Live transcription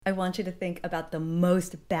I want you to think about the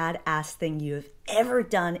most badass thing you have ever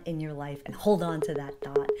done in your life and hold on to that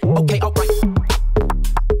thought. Okay, all right.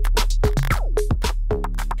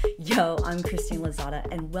 Yo, I'm Christine Lozada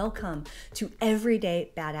and welcome to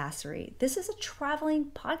Everyday Badassery. This is a traveling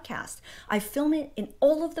podcast. I film it in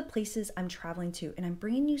all of the places I'm traveling to, and I'm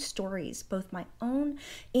bringing you stories, both my own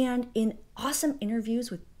and in awesome interviews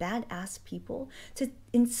with badass people to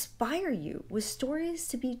inspire you with stories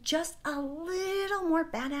to be just a little more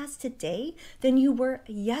badass today than you were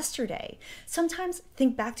yesterday. Sometimes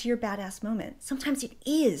think back to your badass moment. Sometimes it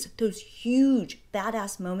is those huge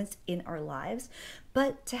badass moments in our lives,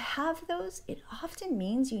 but to have those, it often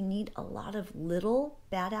means you need a lot of little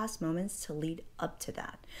badass moments to lead up to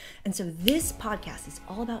that. And so this podcast is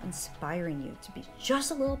all about inspiring you to be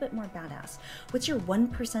just a little bit more badass. What's your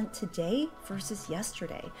 1% today versus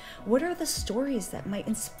yesterday? What are the stories that might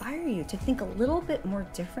inspire you to think a little bit more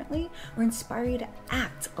differently or inspire you to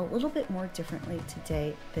act a little bit more differently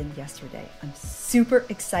today than yesterday? I'm super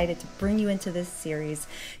excited to bring you into this series.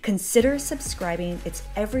 Consider subscribing. It's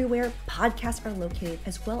everywhere podcasts are located,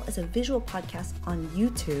 as well as a visual podcast on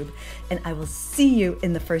YouTube. And I will see you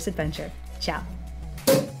in the first adventure. Ciao.